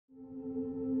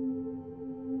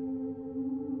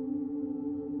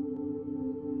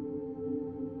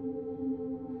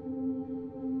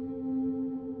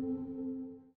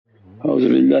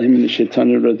A'udhu billahi minash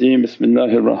shaitanir rajeem.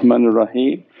 Bismillahir Rahmanir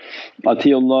Rahim.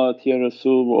 Atiyullah atiya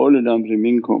Rasul wa ulil amri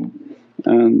minkum.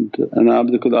 And ana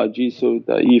abdukul ajizu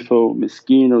da'eefu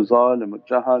miskeen zalim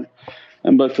jahal.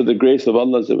 And but for the grace of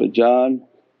Allah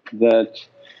that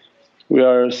we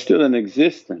are still in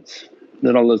existence,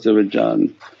 that Allah's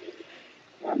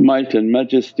might and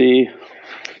majesty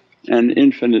and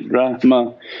infinite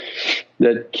rahmah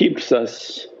that keeps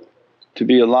us to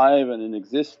be alive and in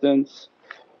existence.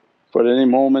 For at any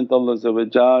moment Allah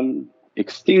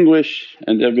extinguish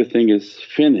and everything is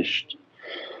finished.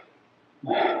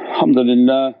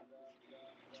 Alhamdulillah,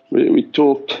 we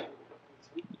talked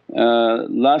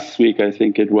last week I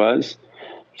think it was,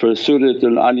 for Surat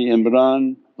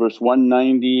Ali-Imran verse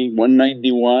 190,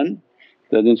 191,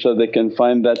 that inshaAllah they can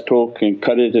find that talk and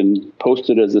cut it and post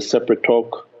it as a separate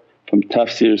talk from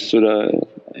Tafsir Surah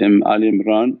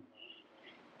Ali-Imran,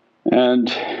 and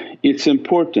its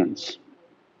importance.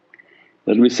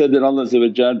 That we said that Allah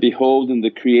behold in the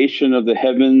creation of the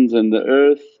heavens and the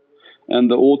earth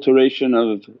and the alteration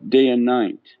of day and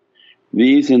night,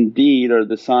 these indeed are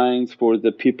the signs for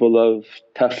the people of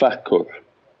Tafakkur.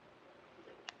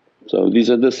 So these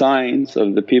are the signs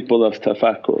of the people of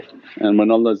Tafakkur. And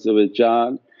when Allah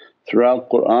throughout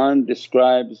Qur'an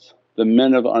describes the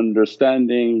men of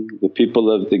understanding, the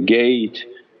people of the gate,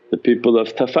 the people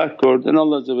of Tafakkur, then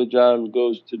Allah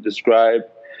goes to describe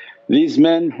these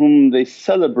men whom they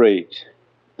celebrate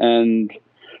and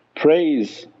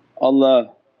praise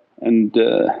Allah and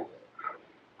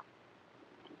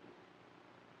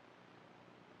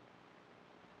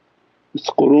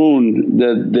qurun,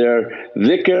 that their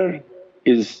dhikr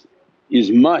is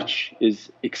much,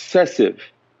 is excessive.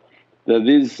 That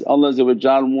these Allah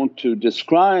want to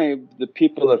describe the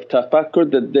people of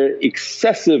Tafakkur that they're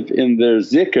excessive in their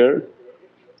zikr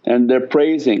and their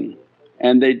praising.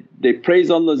 And they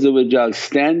praise Allah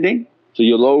standing, so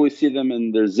you'll always see them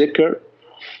in their zikr.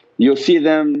 You'll see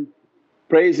them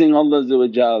praising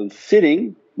Allah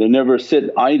sitting, they never sit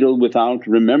idle without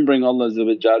remembering Allah,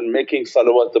 making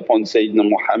salawat upon Sayyidina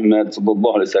Muhammad,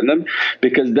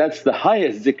 because that's the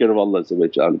highest zikr of Allah.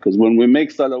 Because when we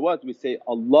make salawat we say,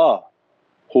 Allahumma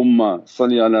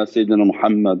salli ala Sayyidina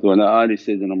Muhammad wa ala ali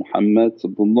Sayyidina Muhammad,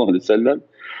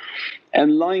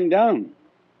 and lying down.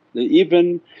 They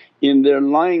even in their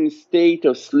lying state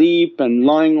of sleep and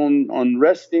lying on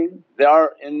resting, they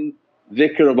are in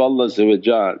dhikr of Allah,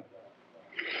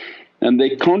 and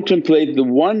they contemplate the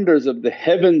wonders of the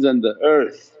heavens and the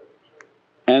earth.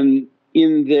 And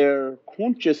in their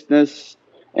consciousness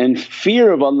and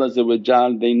fear of Allah,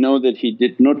 they know that He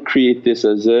did not create this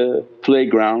as a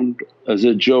playground, as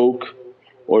a joke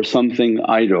or something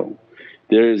idle.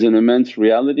 There is an immense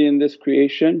reality in this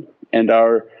creation, and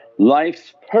our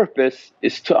life's purpose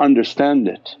is to understand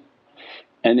it.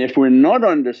 And if we're not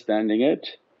understanding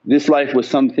it, this life was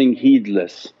something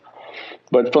heedless.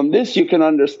 But from this you can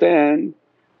understand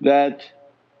that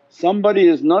somebody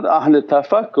is not Ahl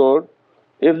Tafakkur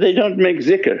if they don't make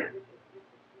zikr.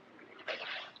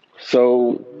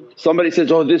 So somebody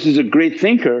says, oh this is a great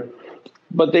thinker,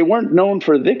 but they weren't known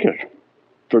for dhikr,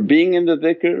 for being in the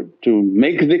dhikr, to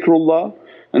make dhikrullah.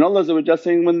 And Allah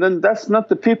saying, well then that's not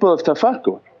the people of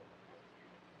Tafakkur.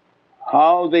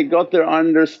 How they got their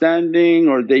understanding,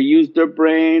 or they used their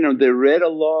brain, or they read a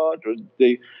lot, or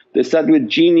they sat with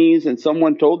genies and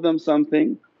someone told them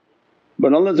something.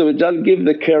 But Allah give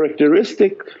the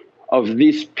characteristic of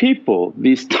these people,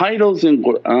 these titles in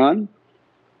Qur'an,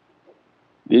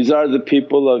 these are the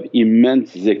people of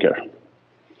immense zikr.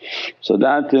 So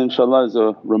that inshaAllah is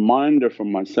a reminder for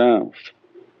myself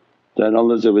that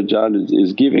Allah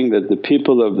is giving, that the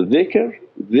people of dhikr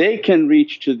they can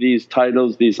reach to these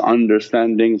titles, these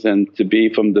understandings, and to be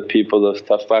from the people of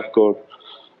Tafakkur,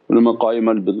 ulama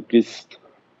qa'iman bil qist,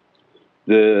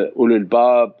 the ulul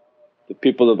bab, the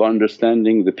people of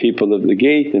understanding, the people of the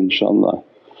gate inshaAllah.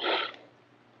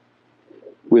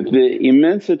 With the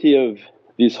immensity of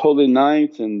these holy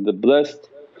nights and the blessed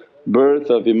birth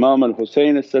of Imam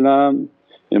al-Husayn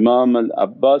Imam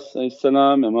al-Abbas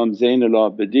Imam Zayn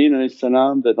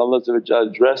al-Abidin, that Allah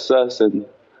dress us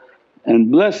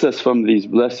and bless us from these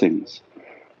blessings.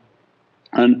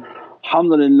 And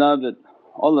alhamdulillah that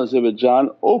Allah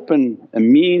open a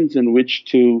means in which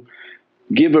to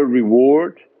give a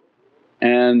reward,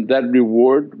 and that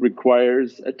reward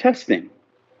requires a testing.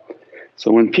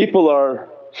 So when people are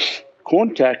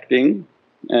contacting,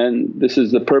 and this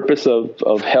is the purpose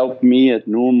of help me at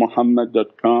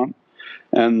nurmuhammad.com,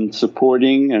 and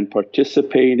supporting and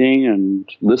participating and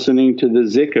listening to the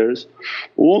zikrs,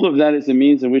 all of that is a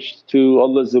means in which to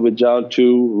Allah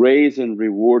to raise and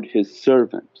reward His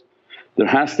servant. There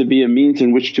has to be a means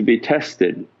in which to be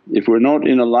tested. if we're not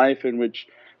in a life in which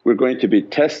we're going to be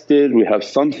tested, we have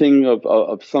something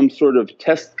of some sort of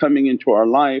test coming into our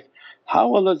life,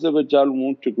 how Allah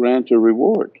want to grant a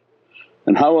reward?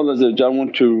 And how Allah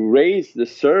want to raise the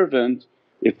servant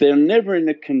if they're never in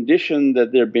a condition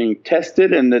that they're being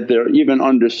tested and that they even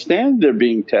understand they're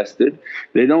being tested.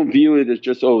 They don't view it as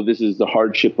just, oh this is the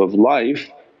hardship of life.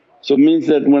 So it means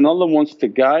that when Allah wants to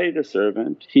guide a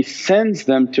servant He sends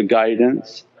them to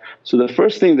guidance. So the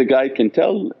first thing the guide can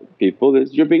tell people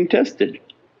is, you're being tested,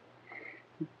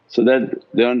 so that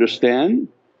they understand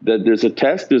that there's a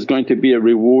test, there's going to be a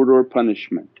reward or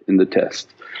punishment in the test.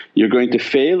 You're going to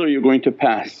fail or you're going to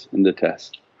pass in the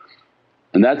test.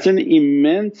 And that's an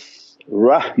immense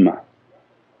rahmah.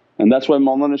 And that's why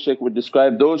Mawlana Shaykh would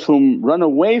describe those whom run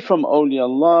away from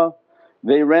awliyaullah,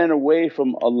 they ran away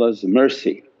from Allah's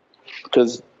mercy,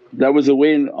 because that was the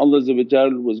way Allah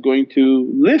was going to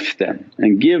lift them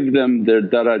and give them their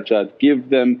darajat, give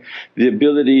them the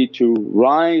ability to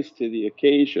rise to the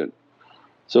occasion.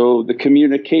 So the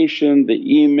communication, the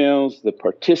emails, the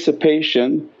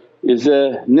participation is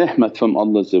a ni'mat from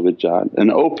Allah, an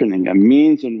opening, a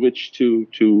means in which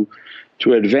to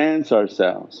advance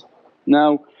ourselves.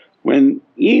 Now when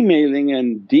emailing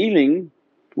and dealing,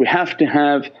 we have to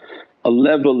have a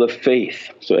level of faith.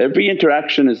 So every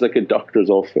interaction is like a doctor's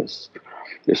office.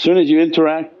 As soon as you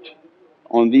interact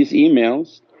on these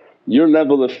emails, your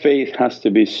level of faith has to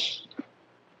be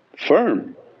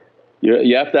firm.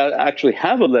 You have to actually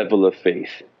have a level of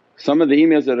faith. Some of the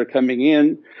emails that are coming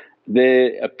in,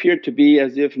 they appear to be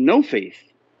as if no faith,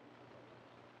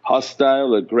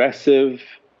 hostile, aggressive,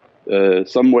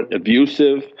 somewhat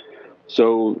abusive.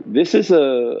 So this is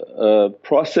a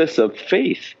process of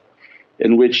faith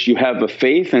in which you have a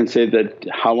faith and say that,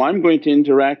 how I'm going to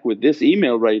interact with this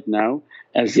email right now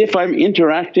as if I'm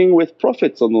interacting with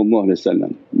Prophet. Well,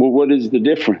 what is the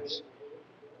difference?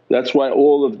 That's why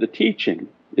all of the teaching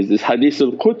is this Hadith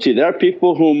Qudsi. There are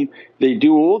people whom they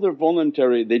do all their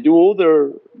voluntary, they do all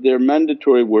their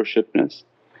mandatory worshipness,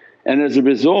 and as a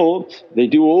result they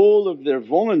do all of their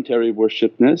voluntary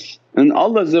worshipness, and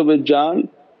Allah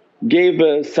gave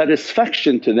a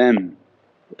satisfaction to them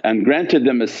and granted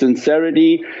them a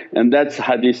sincerity, and that's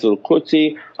Hadith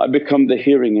Qudsi. I become the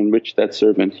hearing in which that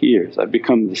servant hears, I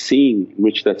become the seeing in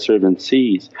which that servant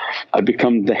sees, I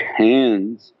become the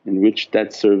hands in which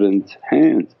that servant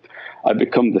hands, I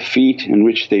become the feet in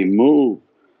which they move,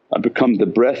 I become the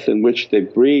breath in which they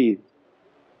breathe.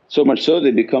 So much so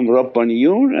they become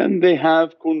Rabbaniyun and they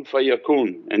have kun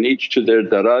fayakun, and each to their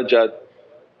darajat.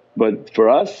 But for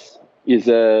us is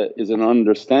an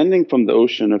understanding from the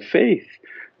ocean of faith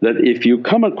that if you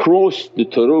come across the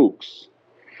turuqs,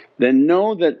 then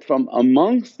know that from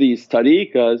amongst these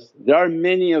tariqahs there are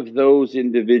many of those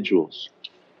individuals.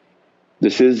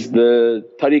 This is the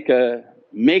tariqah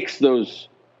makes those,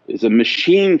 is a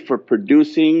machine for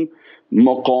producing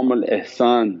maqam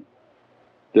al-ihsan,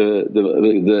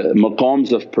 the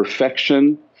maqams of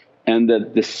perfection, and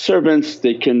that the servants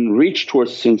they can reach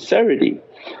towards sincerity.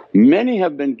 Many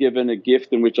have been given a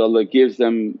gift in which Allah gives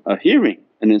them a hearing,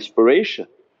 an inspiration.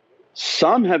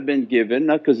 Some have been given,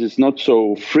 not because it's not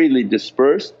so freely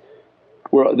dispersed,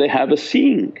 where they have a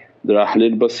seeing, they're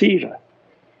Ahlul Basira.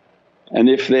 And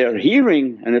if they are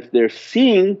hearing and if they're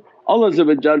seeing, Allah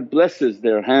blesses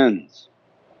their hands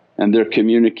and their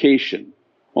communication.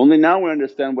 Only now we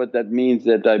understand what that means,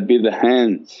 that I be the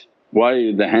hands.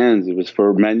 Why the hands? It was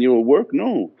for manual work?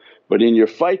 No. But in your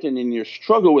fight and in your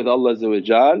struggle with Allah,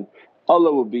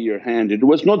 Allah will be your hand. It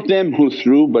was not them who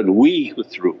threw but we who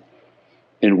threw.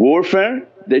 In warfare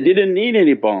they didn't need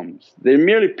any bombs, they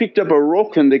merely picked up a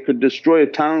rock and they could destroy a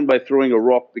town by throwing a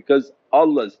rock because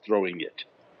Allah's throwing it.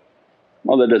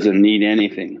 Allah doesn't need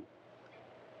anything.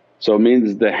 So it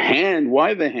means the hand,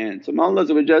 why the hand? So Allah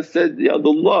said, Ya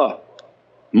Abdullah,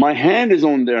 my hand is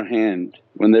on their hand.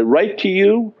 When they write to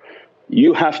you,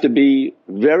 you have to be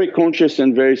very conscious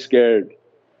and very scared.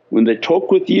 When they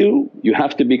talk with you, you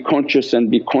have to be conscious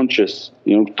and be conscious.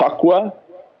 Taqwa,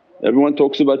 everyone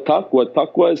talks about taqwa.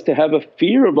 Taqwa is to have a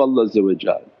fear of Allah,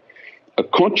 a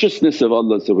consciousness of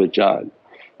Allah,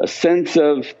 a sense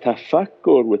of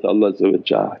tafakkur with Allah,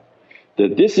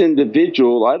 that this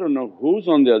individual, I don't know who's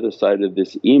on the other side of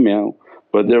this email,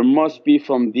 but there must be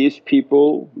from these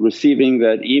people receiving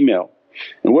that email.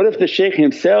 And what if the shaykh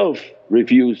himself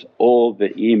reviews all the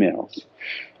emails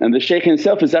and the shaykh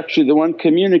himself is actually the one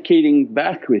communicating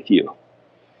back with you?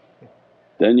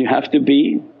 Then you have to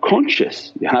be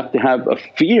conscious, you have to have a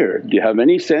fear. Do you have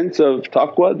any sense of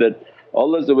taqwa that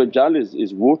Allah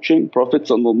is watching, Prophet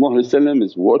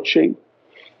is watching?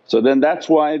 So then that's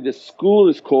why the school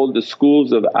is called the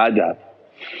schools of adab.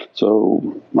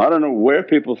 So I don't know where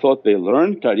people thought they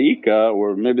learned tariqah,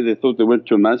 or maybe they thought they went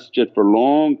to masjid for a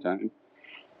long time.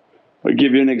 I'll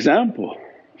give you an example.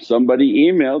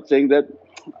 Somebody emailed saying that,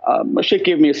 my shaykh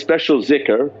gave me a special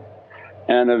zikr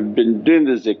and I've been doing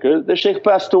the zikr, the shaykh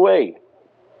passed away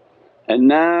and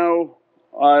now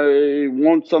I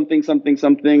want something, something,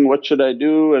 something, what should I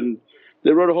do? And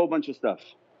they wrote a whole bunch of stuff.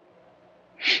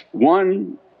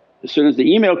 One, as soon as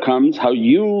the email comes, how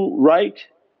you write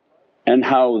and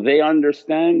how they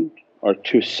understand are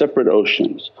two separate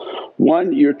oceans.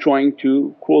 One, you're trying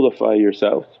to qualify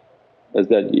yourself as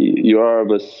that you are of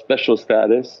a special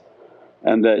status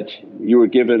and that you were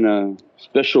given a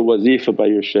special wazifa by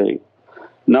your shaykh.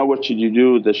 Now what should you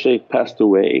do? The shaykh passed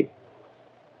away.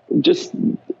 Just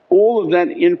all of that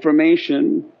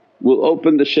information will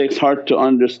open the shaykh's heart to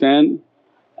understand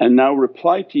and now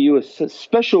reply to you a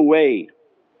special way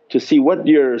to see what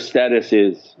your status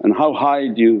is and how high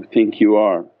do you think you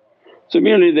are. So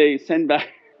immediately they send back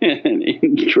an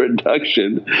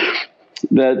introduction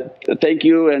that, thank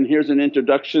you and here's an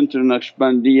introduction to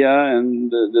Naqshbandiya and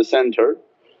the center.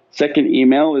 Second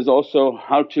email is also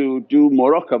how to do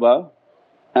muraqabah,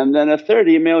 and then a third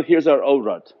email, here's our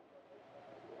awrad.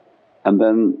 And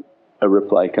then a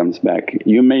reply comes back,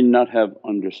 you may not have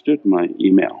understood my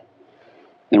email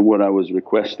and what I was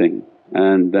requesting,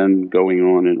 and then going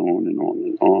on and on and on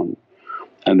and on.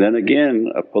 And then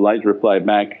again a polite reply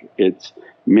back, it's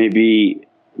maybe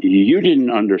you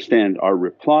didn't understand our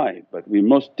reply but we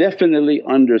most definitely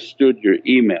understood your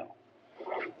email.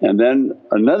 And then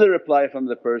another reply from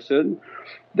the person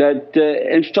that,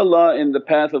 inshaAllah in the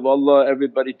path of Allah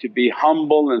everybody to be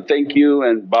humble and thank you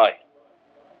and bye.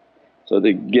 So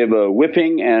they gave a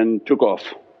whipping and took off.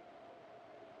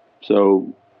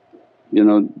 So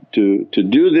to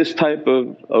do this type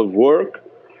of work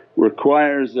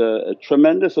requires a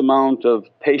tremendous amount of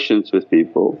patience with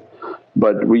people.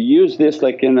 But we use this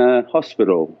like in a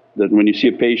hospital, that when you see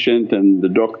a patient and the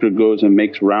doctor goes and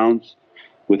makes rounds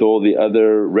with all the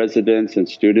other residents and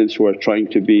students who are trying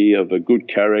to be of a good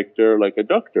character like a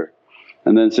doctor,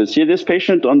 and then says, see this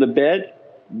patient on the bed,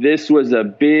 this was a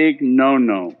big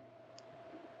no-no.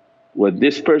 What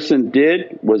this person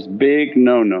did was big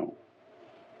no-no.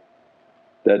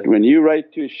 That when you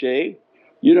write to a shaykh,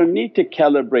 you don't need to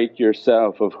calibrate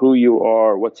yourself of who you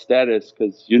are, what status,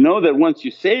 because you know that once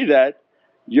you say that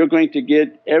you're going to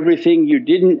get everything you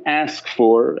didn't ask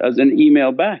for as an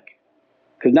email back.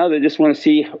 Because now they just want to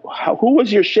see who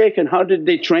was your shaykh and how did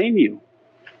they train you?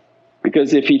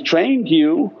 Because if he trained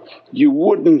you, you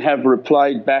wouldn't have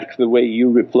replied back the way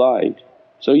you replied.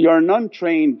 So you're an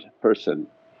untrained person,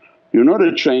 you're not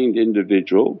a trained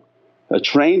individual. A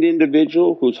trained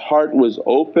individual whose heart was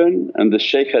open and the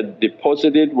shaykh had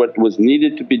deposited what was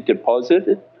needed to be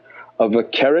deposited of a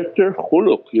character,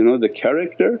 khuluq, the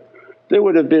character, they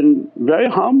would have been very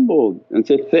humbled and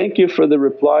said, thank you for the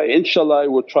reply, inshaAllah I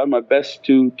will try my best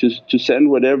to send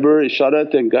whatever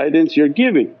isharat and guidance you're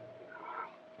giving.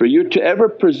 For you to ever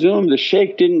presume the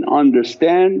shaykh didn't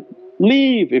understand,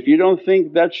 leave. If you don't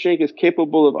think that shaykh is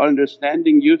capable of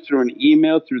understanding you through an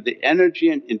email, through the energy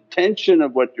and intention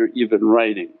of what you're even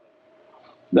writing,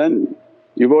 then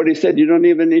you've already said you don't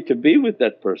even need to be with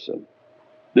that person.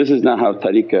 This is not how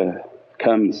tariqah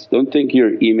comes. Don't think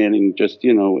you're emailing just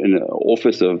in an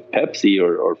office of Pepsi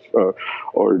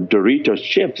or Doritos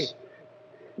chips.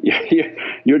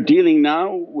 You're dealing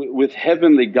now with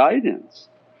heavenly guidance,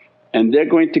 and they're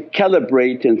going to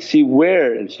calibrate and see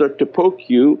where and start to poke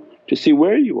you to see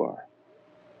where you are.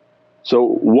 So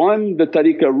one, the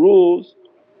tariqah rules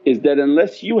is that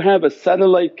unless you have a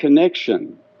satellite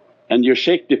connection and your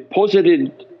shaykh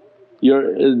deposited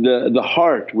the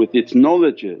heart with its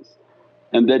knowledges,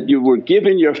 and that you were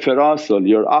given your firasah,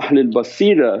 your ahlul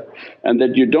basira, and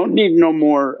that you don't need no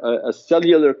more a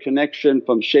cellular connection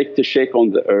from shaykh to shaykh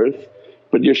on the earth,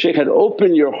 but your shaykh had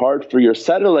opened your heart for your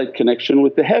satellite connection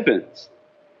with the heavens.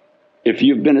 If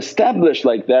you've been established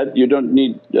like that, you don't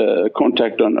need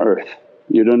contact on earth,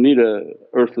 you don't need a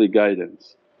earthly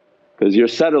guidance because your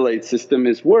satellite system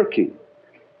is working.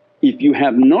 If you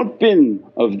have not been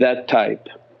of that type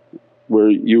where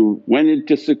you went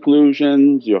into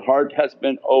seclusions, your heart has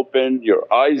been opened,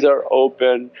 your eyes are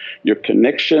open, your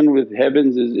connection with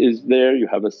heavens is there, you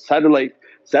have a satellite.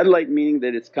 Satellite meaning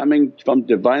that it's coming from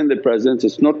Divinely Presence,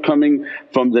 it's not coming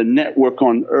from the network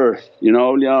on earth.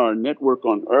 Awliya are network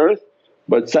on earth,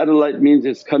 but satellite means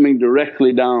it's coming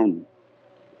directly down.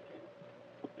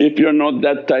 If you're not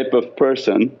that type of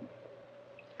person,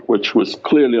 which was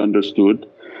clearly understood,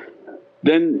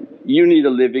 then you need a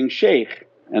living shaykh,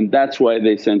 and that's why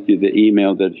they sent you the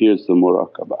email that, here's the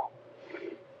muraqabah.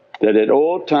 that at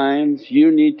all times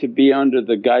you need to be under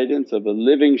the guidance of a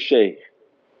living shaykh.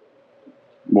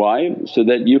 Why? So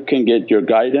that you can get your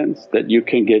guidance, that you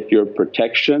can get your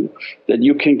protection, that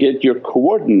you can get your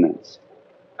coordinates.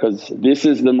 Because this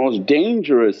is the most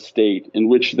dangerous state in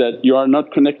which that you are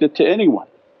not connected to anyone.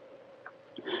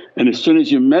 And as soon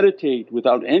as you meditate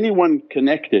without anyone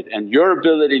connected and your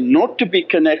ability not to be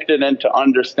connected and to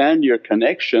understand your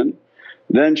connection,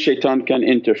 then shaitan can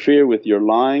interfere with your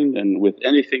line and with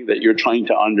anything that you're trying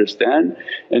to understand,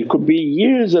 and could be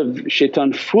years of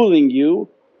shaitan fooling you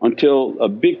until a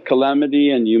big calamity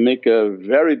and you make a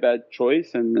very bad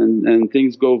choice and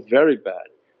things go very bad,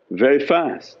 very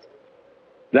fast.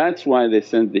 That's why they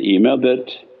sent the email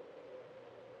that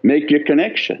make your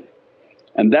connection.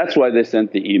 And that's why they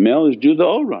sent the email is do the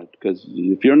awrad, because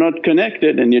if you're not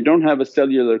connected and you don't have a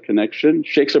cellular connection,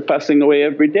 shaykhs are passing away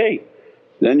every day.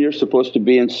 Then you're supposed to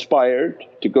be inspired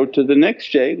to go to the next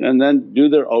shaykh and then do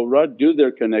their awrad, do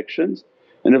their connections.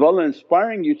 And if Allah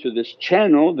inspiring you to this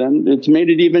channel, then it's made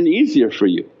it even easier for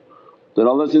you. That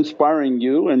Allah's inspiring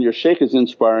you and your shaykh is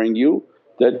inspiring you,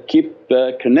 that keep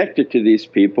connected to these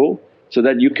people so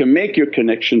that you can make your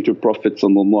connection to Prophet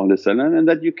and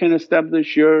that you can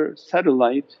establish your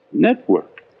satellite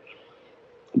network.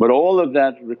 But all of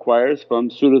that requires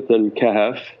from Surat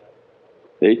al-Kahf,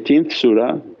 the 18th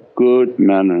surah, good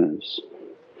manners.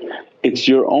 It's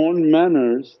your own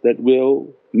manners that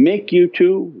will make you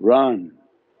to run.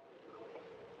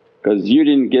 Because you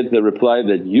didn't get the reply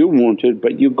that you wanted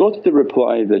but you got the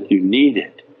reply that you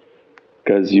needed.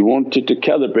 Because you wanted to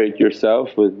calibrate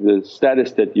yourself with the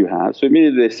status that you have. So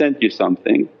immediately they sent you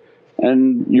something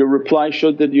and your reply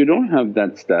showed that you don't have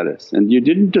that status and you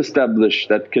didn't establish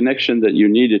that connection that you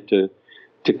needed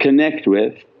to connect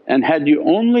with. And had you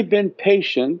only been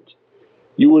patient,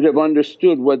 you would have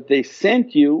understood what they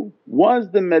sent you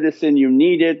was the medicine you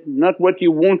needed, not what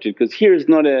you wanted. Because here is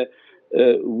not a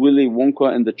Willy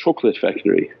Wonka and the chocolate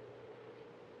factory.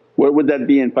 Where would that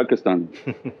be in Pakistan?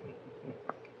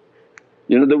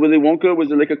 You know the Willy Wonka was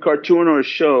like a cartoon or a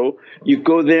show, you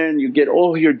go there and you get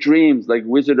all your dreams like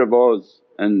Wizard of Oz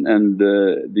and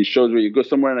these shows where you go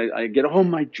somewhere and I get all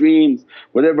my dreams,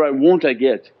 whatever I want I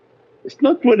get. It's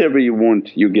not whatever you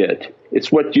want you get,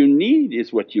 it's what you need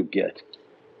is what you get.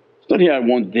 It's not here, I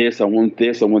want this, I want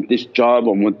this, I want this job,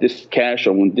 I want this cash, I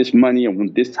want this money, I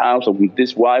want this house, I want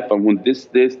this wife, I want this,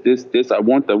 I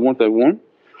want.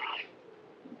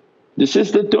 This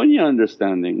is the dunya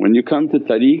understanding. When you come to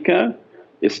tariqah,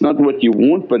 it's not what you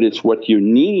want but it's what you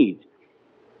need.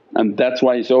 And that's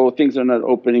why you say, oh things are not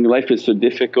opening, life is so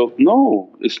difficult. No,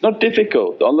 it's not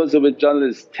difficult. Allah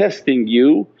is testing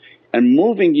you and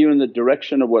moving you in the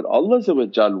direction of what Allah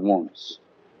wants.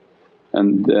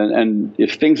 And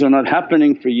if things are not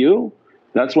happening for you,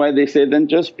 that's why they say, then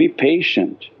just be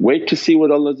patient, wait to see what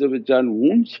Allah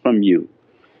wants from you.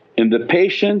 In the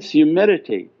patience you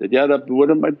meditate that, Ya Rabbi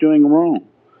what am I doing wrong?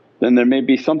 Then there may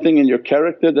be something in your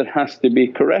character that has to be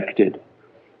corrected.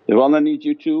 If Allah needs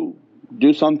you to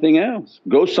do something else,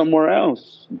 go somewhere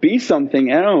else, be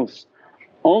something else.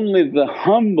 Only the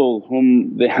humble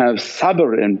whom they have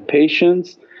sabr and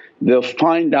patience, they'll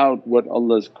find out what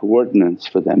Allah's coordinates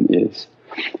for them is.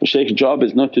 The shaykh's job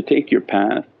is not to take your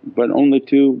path but only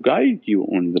to guide you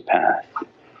on the path.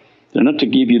 They're not to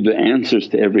give you the answers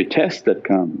to every test that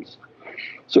comes.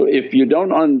 So if you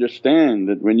don't understand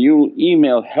that when you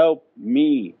email, help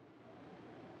me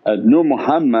at Nur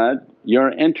Muhammad,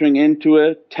 you're entering into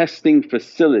a testing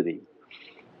facility.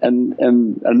 And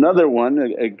another one,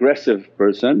 an aggressive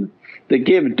person, they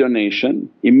give donation,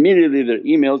 immediately their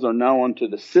emails are now onto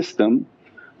the system.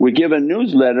 We give a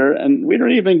newsletter and we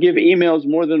don't even give emails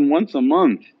more than once a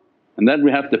month, and then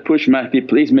we have to push Mahdi,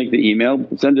 please make the email,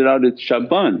 send it out, it's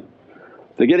Shaban.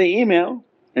 They get an email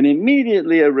and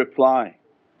immediately a reply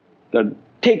that,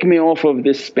 take me off of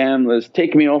this spam list,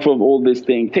 take me off of all this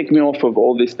thing, take me off of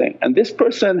all this thing. And this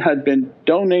person had been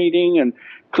donating and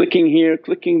clicking here,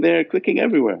 clicking there, clicking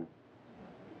everywhere,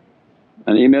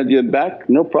 and emailed you back,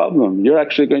 no problem, you're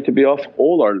actually going to be off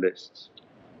all our lists.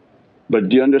 But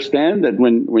do you understand that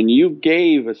when you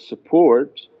gave a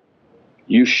support,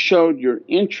 you showed your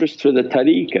interest for the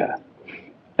tariqah.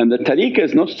 And the tariqah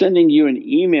is not sending you an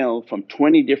email from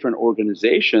 20 different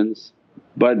organizations,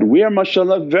 but we are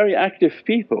mashaAllah very active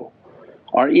people.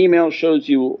 Our email shows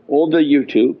you all the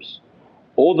YouTubes,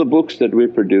 all the books that we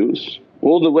produce,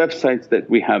 all the websites that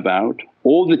we have out,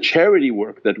 all the charity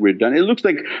work that we've done. It looks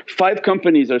like 5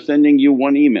 companies are sending you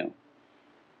one email,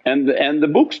 and the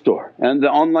bookstore and the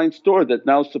online store that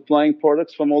now supplying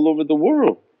products from all over the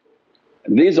world.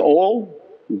 These all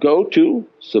go to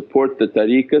support the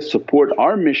tariqah, support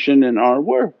our mission and our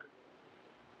work.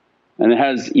 and it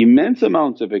has immense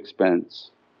amounts of expense.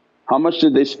 How much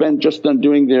did they spend just on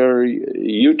doing their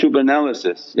YouTube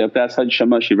analysis? You have to ask Haj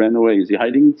Shamash, he ran away. Is he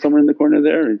hiding somewhere in the corner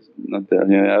there? He's not there,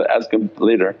 yeah, ask him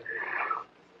later.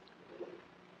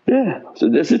 Yeah, so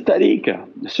this is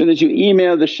tariqah. As soon as you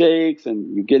email the shaykhs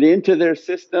and you get into their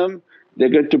system, they're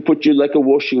going to put you like a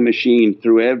washing machine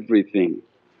through everything.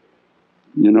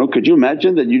 Could you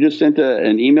imagine that you just sent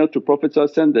an email to Prophet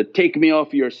that, take me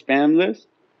off your spam list?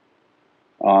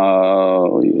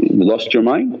 You lost your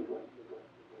mind?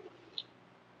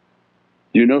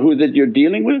 Do you know who that you're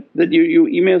dealing with that you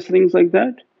email things like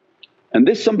that? And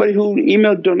this somebody who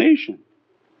emailed donation.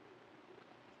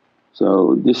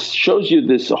 So this shows you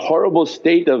this horrible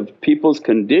state of people's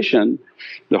condition,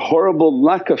 the horrible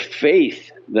lack of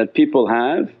faith that people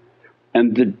have,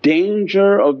 and the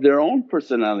danger of their own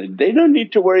personality. They don't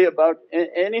need to worry about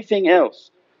anything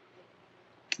else.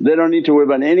 They don't need to worry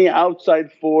about any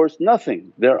outside force,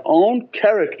 nothing. Their own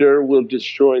character will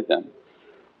destroy them.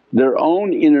 Their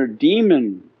own inner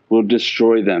demon will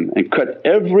destroy them and cut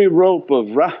every rope of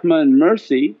rahmah and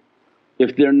mercy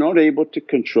if they're not able to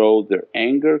control their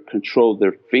anger, control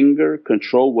their finger,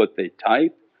 control what they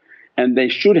type. And they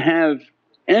should have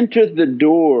entered the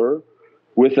door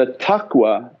with a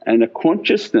taqwa and a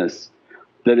consciousness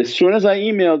that as soon as I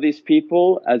email these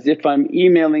people, as if I'm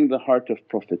emailing the heart of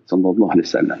Prophet.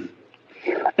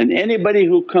 And anybody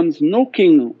who comes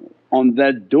knocking on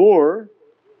that door,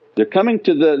 they're coming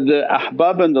to the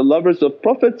ahbab and the lovers of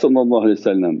Prophet.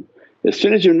 As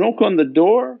soon as you knock on the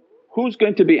door, who's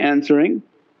going to be answering?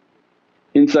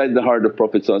 Inside the heart of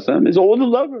Prophet is all the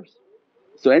lovers.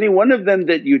 So any one of them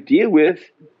that you deal with,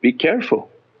 be careful,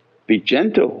 be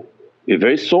gentle, be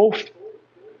very soft.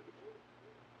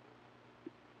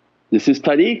 This is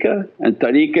tariqah, and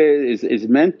tariqah is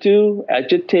meant to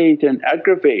agitate and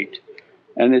aggravate,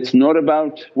 and it's not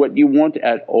about what you want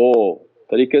at all.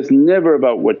 Tariqah is never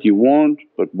about what you want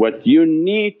but what you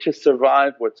need to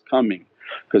survive what's coming,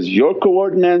 because your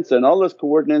coordinates and Allah's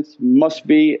coordinates must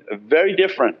be very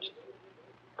different,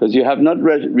 because you have not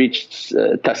reached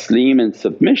taslim and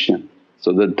submission.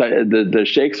 So the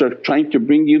shaykhs are trying to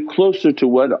bring you closer to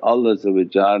what Allah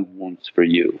wants for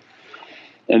you.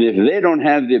 And if they don't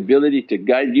have the ability to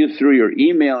guide you through your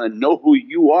email and know who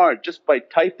you are just by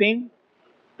typing,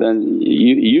 then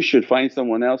you should find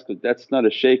someone else, because that's not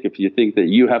a shaykh if you think that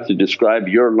you have to describe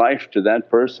your life to that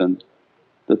person.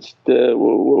 That's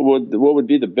what would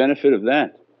be the benefit of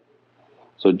that?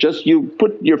 So just you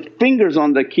put your fingers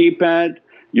on the keypad,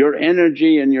 your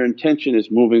energy and your intention is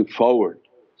moving forward.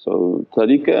 So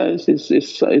tariqah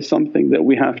is something that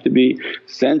we have to be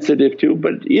sensitive to,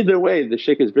 but either way the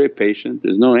shaykh is very patient,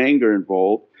 there's no anger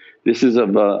involved. This is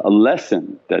of a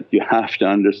lesson that you have to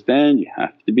understand, you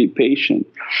have to be patient.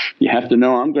 You have to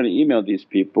know, I'm going to email these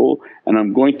people and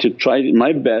I'm going to try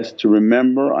my best to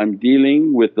remember I'm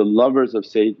dealing with the lovers of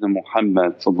Sayyidina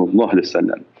Muhammad.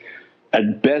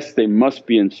 At best they must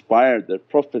be inspired that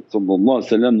Prophet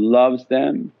loves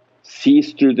them,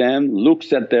 sees through them,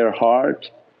 looks at their heart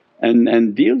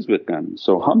and deals with them.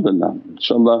 So alhamdulillah,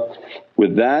 inshaAllah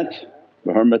with that,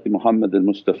 bi hurmati Muhammad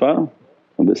al-Mustafa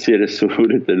wa bi siri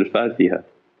Surat al-Fatiha.